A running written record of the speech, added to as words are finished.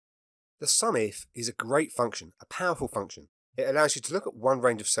The SUMIF is a great function, a powerful function. It allows you to look at one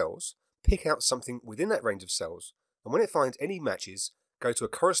range of cells, pick out something within that range of cells, and when it finds any matches, go to a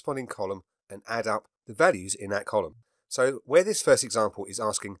corresponding column and add up the values in that column. So where this first example is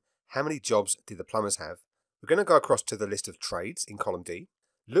asking how many jobs did the plumbers have, we're going to go across to the list of trades in column D,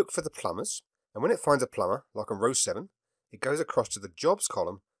 look for the plumbers, and when it finds a plumber, like on row 7, it goes across to the jobs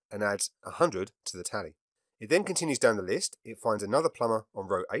column and adds 100 to the tally. It then continues down the list, it finds another plumber on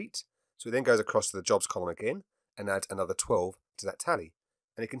row 8, so it then goes across to the jobs column again and adds another 12 to that tally.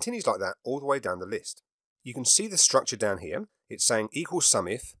 And it continues like that all the way down the list. You can see the structure down here. It's saying equals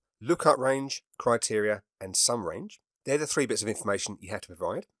SUMIF, lookup range, criteria, and sum range. They're the 3 bits of information you have to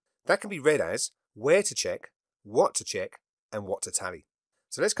provide. That can be read as where to check, and what to tally.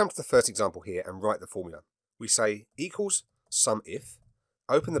 So let's come to the first example here and write the formula. We say equals SUMIF,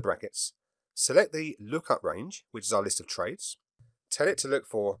 open the brackets, select the lookup range, which is our list of trades, tell it to look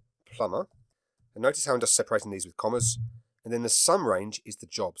for plumber, and notice how I'm just separating these with commas, and then the sum range is the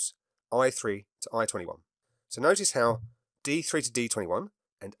jobs, I3 to I21. So notice how D3 to D21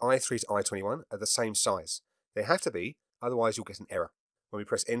 and I3 to I21 are the same size. They have to be, otherwise you'll get an error. When we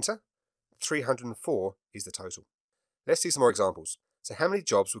press enter, 304 is the total. Let's see some more examples. So how many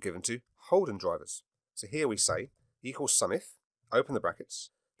jobs were given to Holden drivers? So here we say equals SUMIF, open the brackets.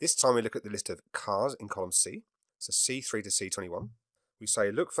 This time we look at the list of cars in column C, so C3 to C21. We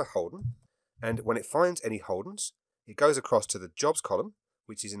say look for Holden, and when it finds any Holdens, it goes across to the jobs column,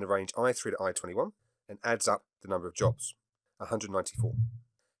 which is in the range I3 to I21, and adds up the number of jobs, 194.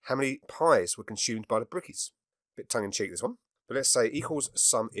 How many pies were consumed by the brickies? Bit tongue-in-cheek this one, but let's say equals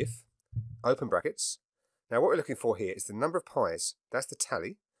SUMIF, open brackets. Now what we're looking for here is the number of pies, that's the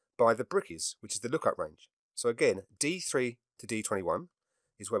tally, by the brickies, which is the lookup range. So again, D3 to D21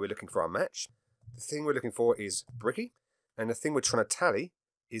 is where we're looking for our match. The thing we're looking for is bricky, and the thing we're trying to tally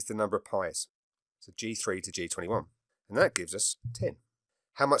is the number of pies. So G3 to G21, and that gives us 10.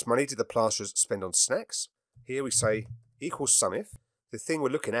 How much money did the plasterers spend on snacks? Here we say equals SUMIF. The thing we're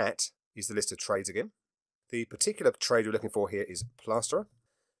looking at is the list of trades again. The particular trade we're looking for here is plasterer,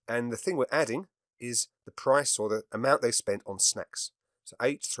 and the thing we're adding is the price or the amount they spent on snacks. So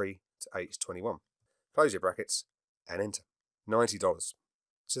H3 to H21. Close your brackets and enter. $90.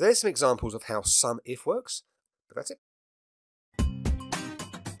 So there's some examples of how SUMIF works, but that's it.